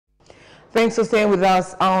Thanks for staying with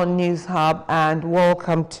us on News Hub, and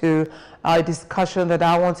welcome to a discussion that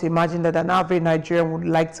I want to imagine that an average Nigerian would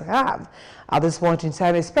like to have at this point in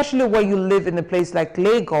time, especially when you live in a place like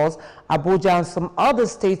Lagos, Abuja, and some other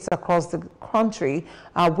states across the country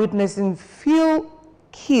are witnessing fuel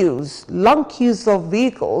queues, long queues of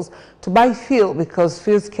vehicles to buy fuel because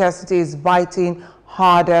fuel scarcity is biting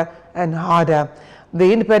harder and harder.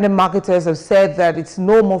 The independent marketers have said that it's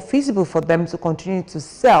no more feasible for them to continue to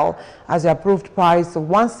sell as the approved price of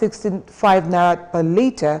 165 naira per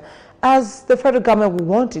litre as the federal government would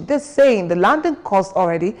want it. They're saying the landing cost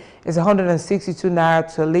already is 162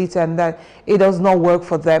 naira per litre and that it does not work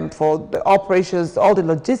for them, for the operations, all the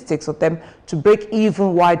logistics of them to break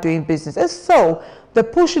even while doing business. And so they're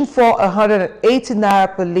pushing for 180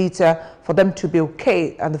 naira per litre for them to be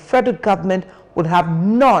okay, and the federal government would have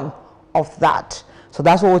none of that. So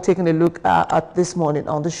that's what we're taking a look at this morning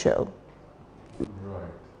on the show. Right.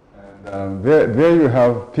 And there you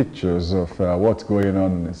have pictures of what's going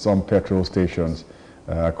on in some petrol stations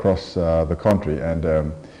across the country.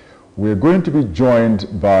 And we're going to be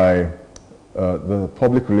joined by the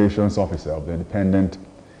Public Relations Officer of the Independent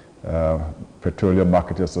Petroleum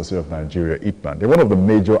Marketers Association of Nigeria, IPMAN. They're one of the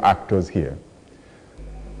major actors here.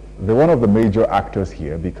 They're one of the major actors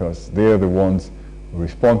here because they're the ones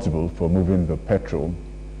responsible for moving the petrol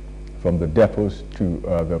from the depots to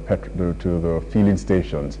the filling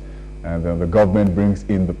stations, and then the government brings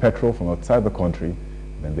in the petrol from outside the country,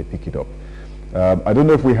 then they pick it up. I don't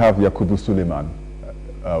know if we have Yakubu Suleiman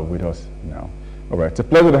with us now. All right, it's a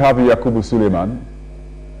pleasure to have you, Yakubu Suleiman.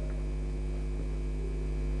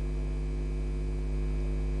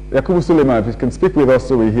 Yakubu Suleiman, if you can speak with us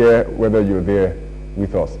so we hear whether you're there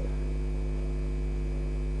with us.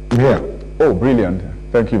 Yeah. Oh, brilliant.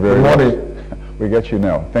 Thank you very much. We get you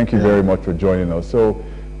now. Thank you very much for joining us. So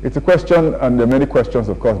it's a question, and there are many questions,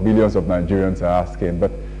 of course, billions of Nigerians are asking, but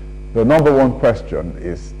the number one question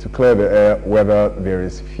is to clear the air whether there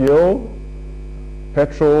is fuel,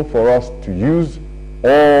 petrol for us to use,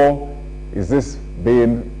 or is this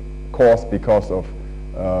being caused because of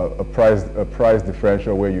a price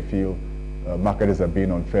differential where you feel marketers are being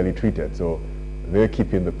unfairly treated. So they're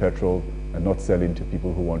keeping the petrol and not selling to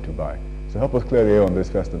people who want to buy. So help us clear the air on this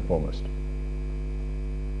first and foremost.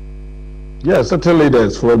 Yes, certainly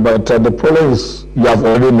there's fuel, but the problem is, you have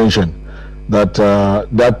already mentioned, that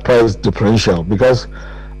that price differential, because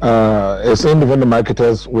as independent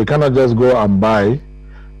marketers, we cannot just go and buy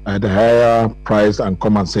at a higher price and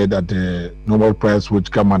come and say that the normal price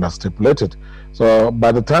which government has stipulated. So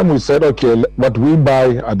by the time we said, okay, what we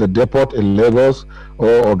buy at the depot in Lagos or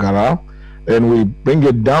Ogara, and we bring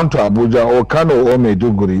it down to Abuja or Kano or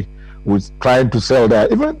Maiduguri, we're trying to sell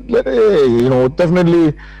there. Even, you know,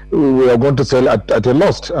 definitely we are going to sell at a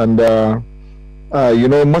loss. And, you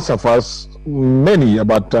know, most of us, many,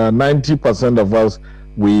 about 90% of us,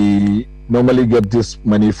 we normally get this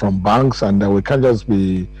money from banks, and we can't just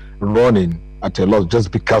be running at a loss just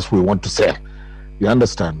because we want to sell. You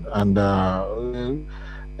understand? And,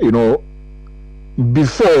 you know,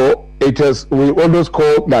 before it is, we always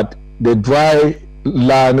call that the dry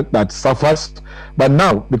land that suffers, but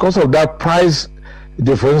now because of that price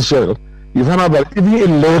differential, you find out that even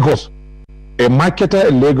in Lagos, a marketer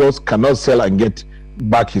in Lagos cannot sell and get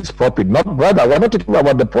back his profit. Not rather, we're not talking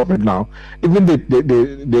about the profit now. Even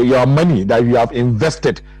your money that you have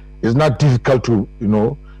invested is not difficult to, you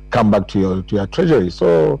know, come back to your treasury.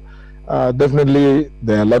 So definitely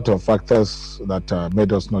there are a lot of factors that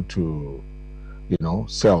made us not to, you know,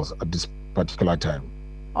 sell at this particular time.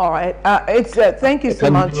 All right. Thank you so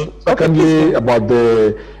much. Secondly, about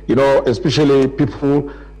the, you know, especially people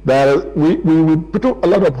that we put a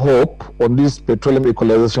lot of hope on these petroleum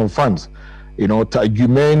equalization funds, you know, to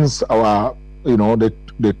augment our, you know, the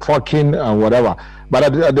trucking and whatever. But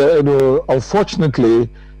unfortunately,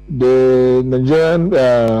 the Nigerian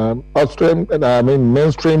upstream,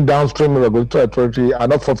 mainstream, downstream regulatory authority are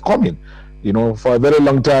not forthcoming. You know, for a very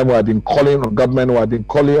long time, we have been calling on government, we have been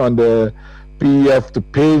calling on the PEF to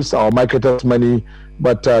pay our marketers money,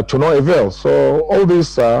 but to no avail. So all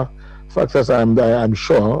these factors, I'm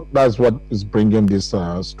sure that's what is bringing this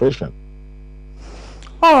situation.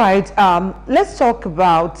 All right, let's talk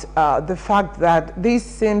about the fact that this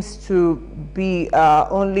seems to be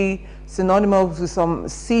only synonymous with some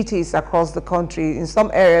cities across the country. In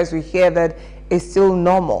some areas, we hear that it's still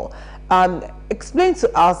normal. Explain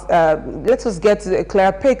to us, let us get to a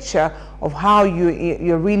clear picture of how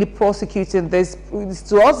you're really prosecuting this.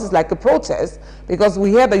 To us, it's like a protest, because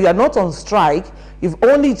we hear that you are not on strike. You've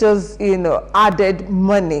only just, you know, added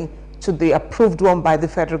money to the approved one by the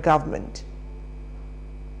federal government.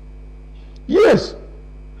 Yes,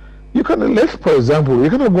 You can, let's, for example, you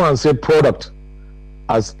cannot go and say product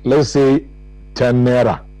as, let's say, 10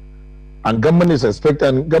 naira, and government is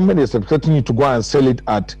expecting you to go and sell it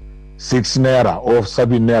at 6 naira or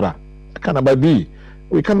 7 naira. That cannot be.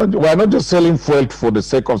 We are not just selling fuel for the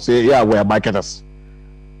sake of saying, yeah, we are marketers.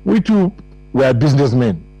 We too, we are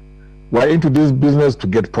businessmen. We are into this business to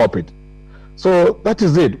get profit. So that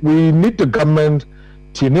is it. We need the government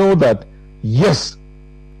to know that, yes,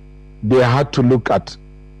 they had to look at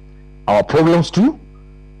our problems too,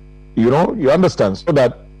 you understand, so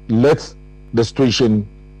that let the situation,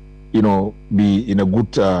 be in a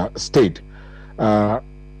good state. A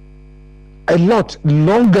lot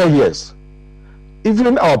longer years,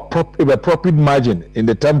 even our profit margin in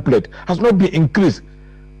the template has not been increased.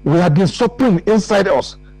 We have been suffering inside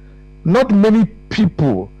us. Not many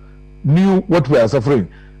people knew what we are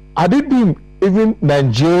suffering. Had it been even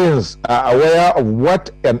Nigerians are aware of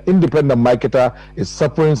what an independent marketer is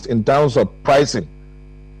suffering in terms of pricing,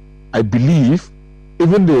 I believe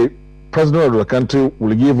even the president of the country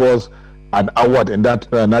will give us an award in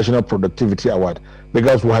that National Productivity Award,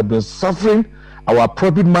 because we have been suffering. Our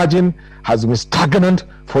profit margin has been stagnant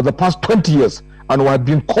for the past 20 years, and we have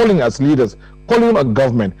been calling as leaders, calling on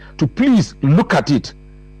government to please look at it.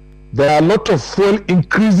 There are a lot of fuel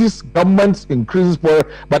increases, government increases,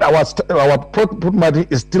 but our profit margin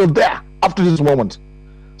is still there after this moment.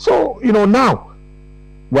 So, now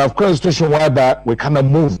we have created a situation whereby we cannot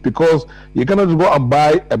move, because you cannot go and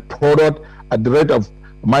buy a product at the rate of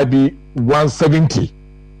might be 170,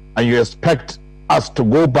 and you expect us to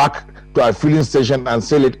go back to our filling station and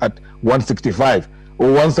sell it at 165 or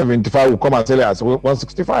 175. Will come and sell it at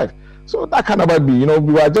 165. So that cannot be.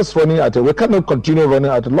 We are just running at we cannot continue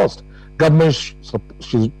running at a loss. Government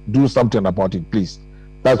should do something about it, please.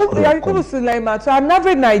 That's what Sulaiman, so an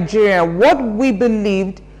average Nigerian, what we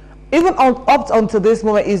believed, even up until this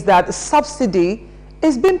moment, is that subsidy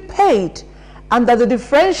is being paid, and that the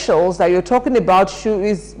differentials that you're talking about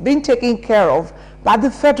is being taken care of by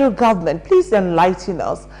the federal government. Please enlighten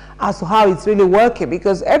us as to how it's really working,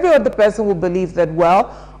 because every other person will believe that,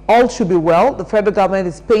 well, all should be well, the federal government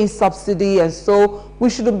is paying subsidy, and so we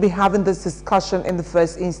shouldn't be having this discussion in the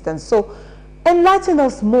first instance. So enlighten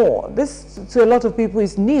us more. This, to a lot of people,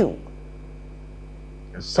 is new.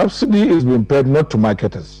 Subsidy is being paid not to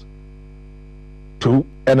marketers, to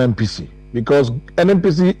NNPC, because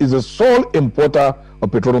NNPC is the sole importer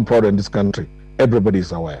of petroleum product in this country. Everybody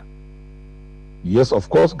is aware. Yes, of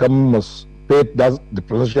course, government must pay the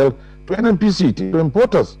differential to NNPC, to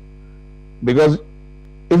importers, because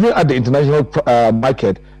even at the international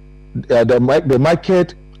market,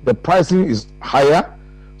 the pricing is higher,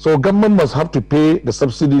 so government must have to pay the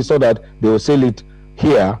subsidy so that they will sell it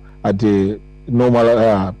here at the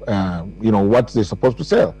normal, what they're supposed to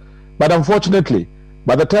sell. But unfortunately,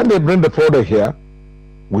 by the time they bring the product here,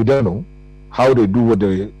 we don't know how they do with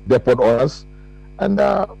the depot orders, and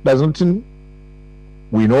there's nothing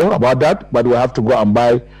we know about that. But we have to go and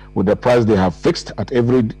buy with the price they have fixed at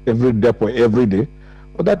every depot every day.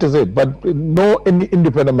 But that is it. But any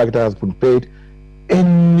independent marketer has been paid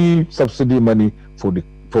any subsidy money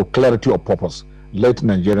for clarity of purpose. Let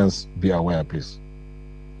Nigerians be aware, please.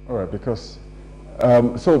 All right, because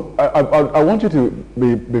so I want you to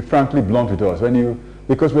be frankly blunt with us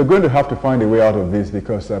because we're going to have to find a way out of this,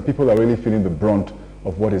 because people are really feeling the brunt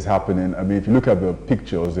of what is happening. I mean, if you look at the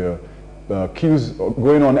pictures, there are queues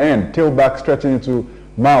going on end, tailback stretching into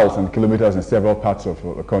miles and kilometers in several parts of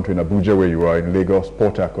the country, in Abuja where you are, in Lagos,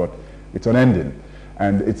 Port Harcourt. It's unending,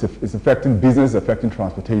 and it's affecting business, affecting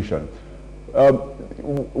transportation.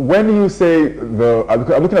 When you say I'm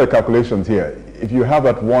looking at the calculations here. If you have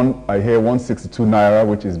at I hear 162 naira,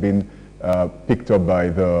 which is being picked up by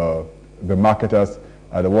the marketers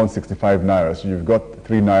at the 165 naira, so you've got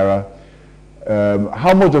 3 naira.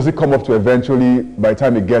 How much does it come up to eventually by the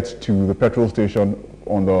time it gets to the petrol station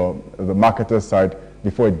on the marketer's side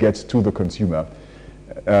before it gets to the consumer?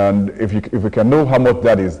 And if we can know how much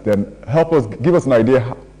that is, then give us an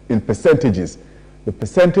idea in percentages, the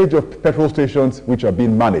percentage of petrol stations which are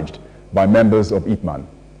being managed by members of ITMAN.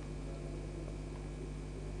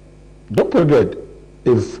 Don't forget,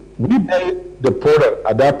 if we buy the product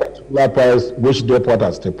at that particular price which the depot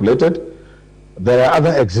has stipulated, there are other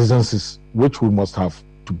exigencies which we must have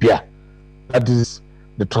to bear. That is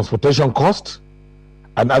the transportation cost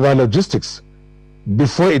and other logistics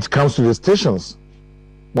before it comes to the stations.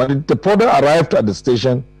 When the product arrived at the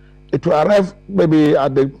station, it will arrive maybe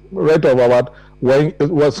at the rate of about,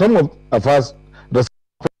 some of us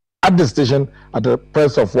at the station at the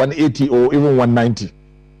price of 180 or even 190.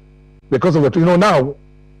 Because of it, now,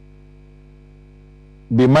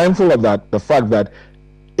 be mindful of that, the fact that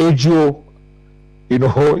AGO,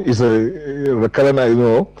 is a recurrent,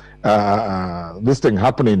 this thing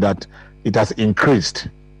happening, that it has increased.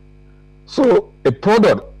 So a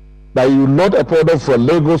product that you load a product from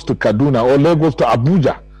Lagos to Kaduna or Lagos to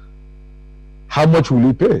Abuja, how much will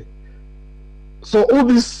you pay? So all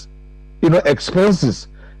these, expenses,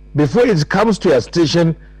 before it comes to a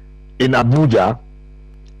station in Abuja,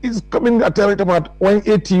 it's coming at about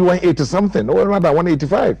 180 something, or rather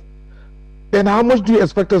 185. Then how much do you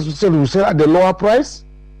expect us to sell? We sell at the lower price?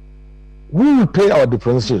 We will pay our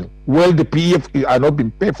differential. Well, the PF are not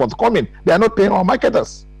being paid forthcoming. They are not paying our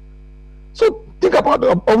marketers. So think about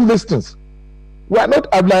all these things. We are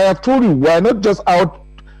not, like I have told you, we are not just out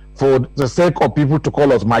for the sake of people to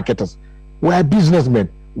call us marketers. We are businessmen.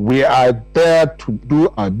 We are there to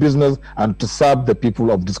do our business and to serve the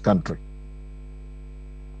people of this country.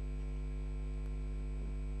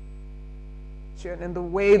 In the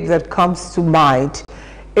way that comes to mind,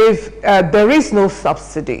 if there is no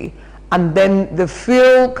subsidy and then the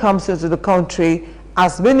fuel comes into the country,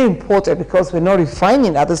 has been imported because we're not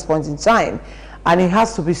refining at this point in time, and it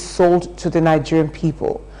has to be sold to the Nigerian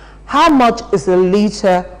people, how much is a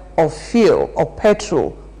liter of fuel or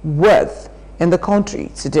petrol worth in the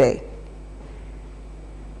country today?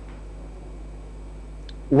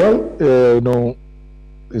 Well,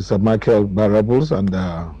 it's a market variables, and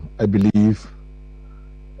I believe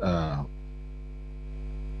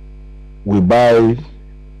we buy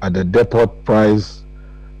at the depot price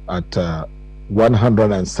at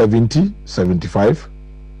 170.75.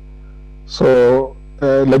 So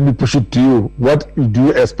let me push it to you. What do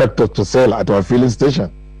you expect us to sell at our filling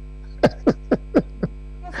station?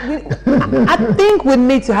 I think we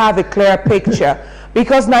need to have a clear picture,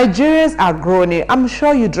 because Nigerians are growing. I'm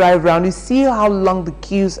sure you drive around, you see how long the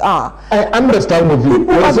queues are. I understand with you.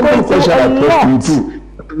 There's a question I put to you too.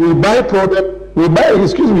 We buy product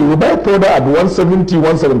at 170,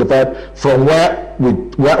 175 from where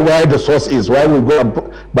the source is, where we go and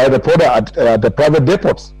buy the product at the private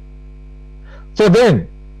depots. So then,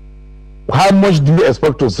 how much do you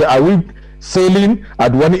expect to sell? Are we selling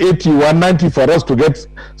at 180, 190 for us to get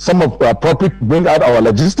some of our profit to bring out our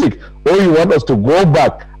logistic, or you want us to go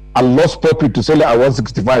back and lose profit to sell it at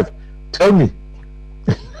 165? Tell me.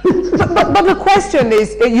 But the question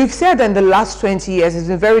is, you've said in the last 20 years it's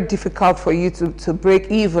been very difficult for you to break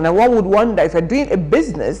even, and one would wonder if you're doing a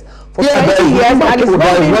business for 20 years and it's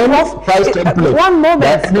not being profitable. One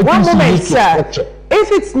moment, sir. If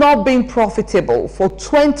it's not being profitable for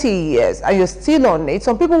 20 years and you're still on it,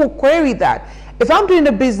 some people will query that. If I'm doing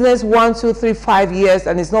a business 1, 2, 3, 5 years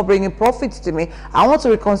and it's not bringing profits to me, I want to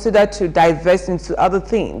reconsider to divest into other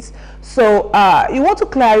things. So you want to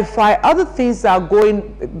clarify other things that are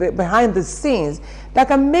going behind the scenes that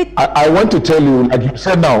can make... I want to tell you, like you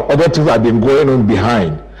said now, other things have been going on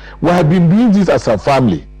behind. We have been doing this as a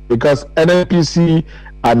family, because NNPC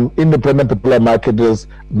and independent petroleum marketers,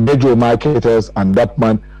 major marketers, and that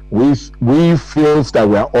man, we feel that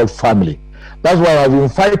we are all family. That's why I've been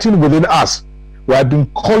fighting within us. We have been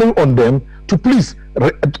calling on them to please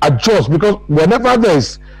adjust, because whenever there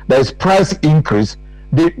is price increase,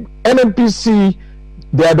 the NNPC,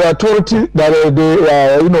 they are the authority, that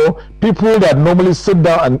people that normally sit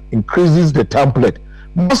down and increases the template.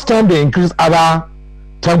 Most time they increase other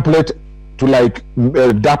template to like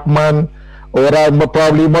Dapman, or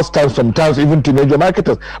probably most times, sometimes even to major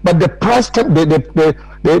marketers. But the price,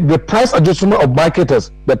 the price adjustment of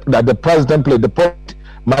marketers, that the price template, the profit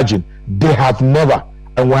margin, they have never.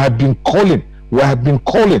 And we have been calling,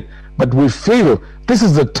 but we feel this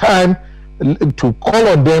is the time to call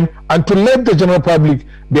on them and to let the general public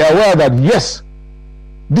be aware that yes,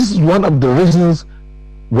 this is one of the reasons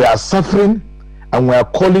we are suffering, and we are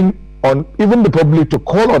calling on even the public to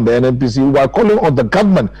call on the NNPC. We are calling on the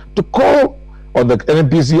government to call on the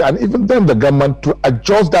NNPC, and even then the government, to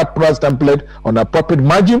adjust that price template on a profit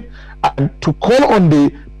margin, and to call on the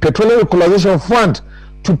Petroleum Equalization Fund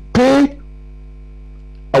to pay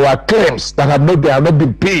our claims that have not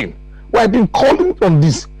been paying. We have been calling on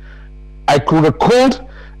this. I could record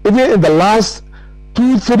even in the last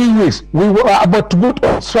 2-3 weeks, we were about to go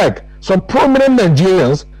on strike. Some prominent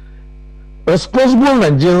Nigerians, responsible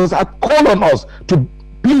Nigerians, have called on us to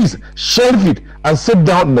please shelve it and sit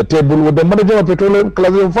down on the table with the manager of Petroleum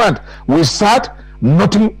Equalization Fund. We sat,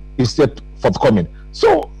 nothing is yet forthcoming.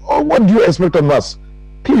 So what do you expect of us?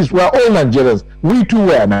 Please, we are all Nigerians. We too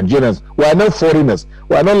were Nigerians. We are not foreigners.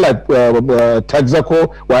 We are not like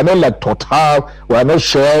Texaco. We are not like Total. We are not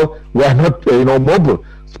Shell. We are not, Mobil.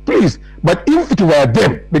 Please, but if it were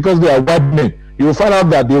them, because they are white men, you will find out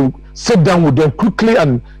that they will sit down with them quickly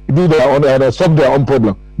and do their own, solve their own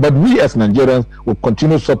problem. But we as Nigerians will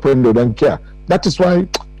continue suffering, they don't care. That is why,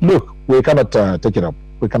 look, we cannot take it up.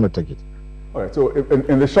 We cannot take it. All right, so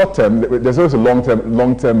in the short term, there's always a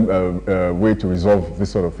long-term way to resolve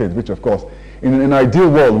this sort of thing, which of course, in an ideal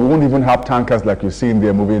world, we won't even have tankers like you're seeing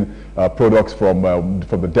there moving products from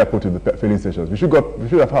the depot to the filling stations. We should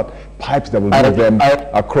have had pipes that will move them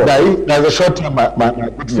across. There's a short term, my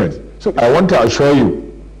good friend. Yes. So I want to assure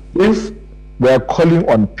you, if we are calling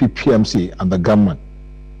on PPMC and the government,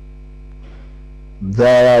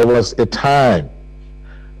 there was a time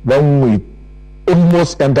when we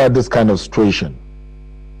almost entered this kind of situation.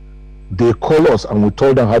 They called us and we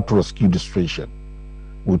told them how to rescue the situation.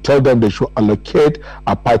 We told them they should allocate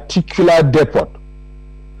a particular depot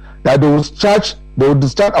that they will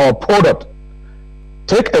discharge our product.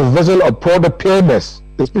 Take a vessel of product PMS,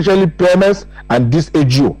 especially PMS and this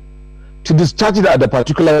AGO, to discharge it at a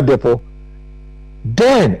particular depot.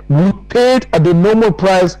 Then we paid at the normal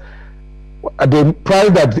price, at the price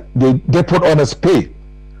that the depot owners pay.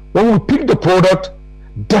 When we pick the product,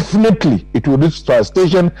 definitely it will reach to our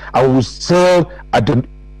station and we will sell at the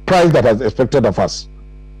price that is expected of us.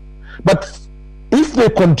 But if they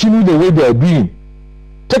continue the way they are doing,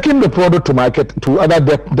 taking the product to market to other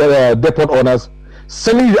depot owners,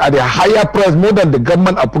 selling it at a higher price, more than the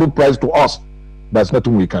government approved price to us, there's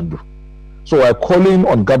nothing we can do. So we're calling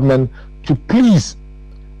on government to please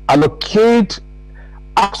allocate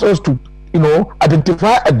access to,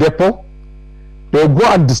 identify a depot. They'll go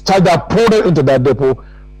and discharge that product into that depot.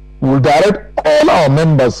 We'll direct all our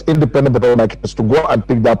members, independent petrol marketers, to go and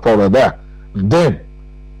pick that product there. Then,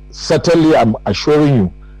 certainly, I'm assuring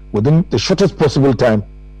you, within the shortest possible time,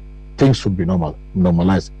 things should be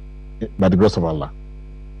normalized by the grace of Allah.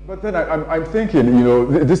 But then I'm thinking,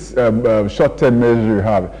 this short-term measure you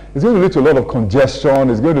have is going to lead to a lot of congestion.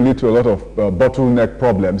 It's going to lead to a lot of bottleneck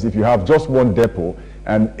problems if you have just one depot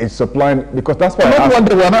and it's supplying, because that's why I'm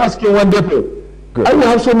not asking one depot. Good. And we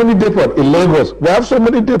have so many depots in Lagos. We have so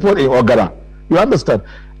many depots in Ogara. You understand?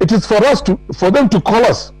 It is for them to call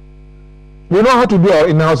us. We know how to do our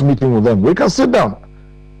in-house meeting with them. We can sit down.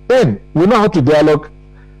 Then we know how to dialogue,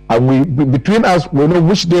 and between us we know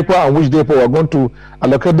which depot and which depot we are going to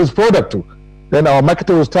allocate this product to. Then our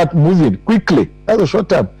marketer will start moving quickly. That's a short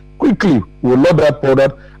time. Quickly we'll load that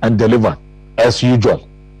product and deliver as usual.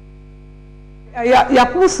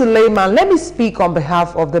 Yakubu Suleiman, let me speak on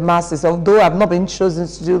behalf of the masses, although I've not been chosen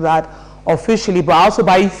to do that officially, but also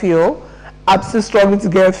by feel. I'm still struggling to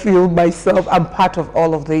get a feel myself. I'm part of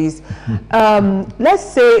all of these. Let's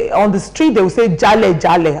say on the street they will say, Jale,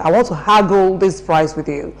 Jale, I want to haggle this price with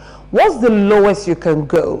you. What's the lowest you can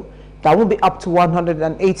go? That will be up to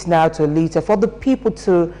 108 now to a litre for the people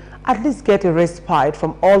to at least get a respite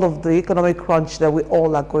from all of the economic crunch that we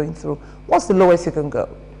all are going through. What's the lowest you can go?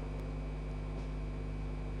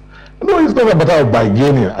 No, it's not a matter of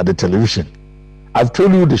bargaining at the television. I've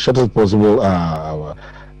told you the shortest possible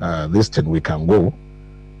this thing we can go.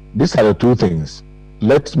 These are the two things.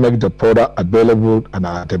 Let's make the product available and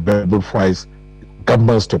at a available price,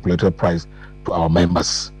 government stipulated price to our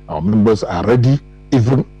members. Our members are ready.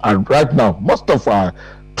 Even right now, most of our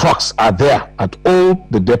trucks are there at all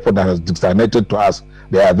the depot that is designated to us.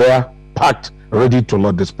 They are there, packed, ready to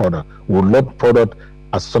load this product. We'll load product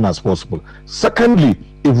as soon as possible. Secondly,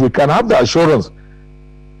 if we can have the assurance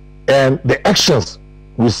and the actions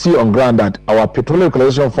we see on ground that our petroleum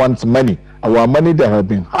collection funds money, our money that have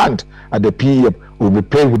been handed at the PEF will be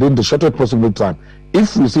paid within the shortest possible time.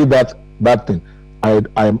 If we see that thing, I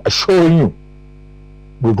am assuring you,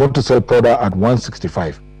 we're going to sell product at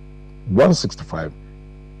 165. 165.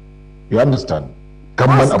 You understand?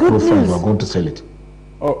 Government approved funds, we're going to sell it.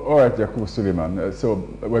 Oh, all right, Yakubu Suleiman. So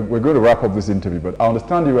we're going to wrap up this interview, but I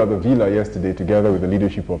understand you were at the Villa yesterday together with the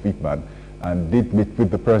leadership of IPMAN and did meet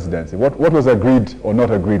with the presidency. What was agreed or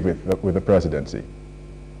not agreed with the presidency?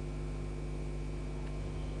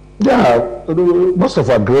 Yeah, most of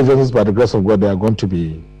our grievances, by the grace of God, they are going to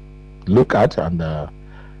be looked at and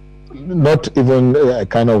not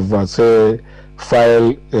even say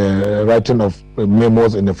file writing of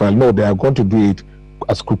memos in the file. No, they are going to do it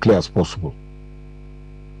as quickly as possible.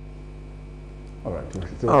 All right.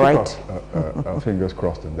 So all right. Our fingers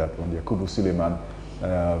crossed on that one. Yakubu Suleiman,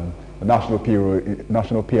 National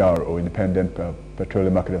PRO, Independent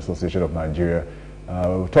Petroleum Market Association of Nigeria.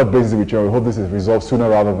 We'll touch bases with you. We hope this is resolved sooner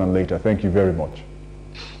rather than later. Thank you very much.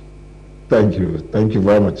 Thank you. Thank you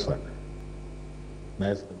very much, sir.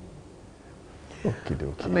 Nice. Okay.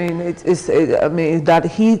 I mean, that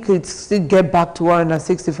he could still get back to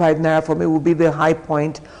 165 naira for me will be the high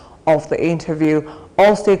point of the interview.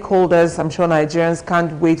 All stakeholders, I'm sure Nigerians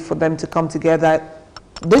can't wait for them to come together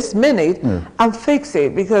this minute and fix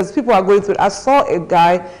it, because people are going through. I saw a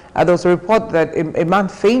guy, there was a report that a man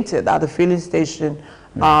fainted at the filling station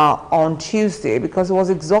on Tuesday because he was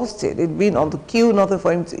exhausted. He'd been on the queue, nothing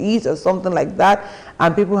for him to eat or something like that,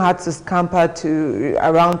 and people had to scamper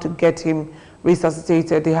around to get him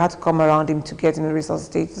resuscitated. They had to come around him to get him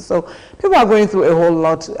resuscitated. So people are going through a whole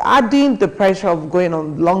lot. Adding the pressure of going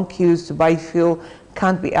on long queues to buy fuel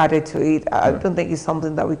can't be added to it. I don't think it's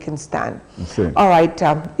something that we can stand. All right,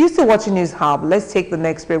 you're still watching News Hub. Let's take the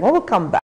next break. When we come back,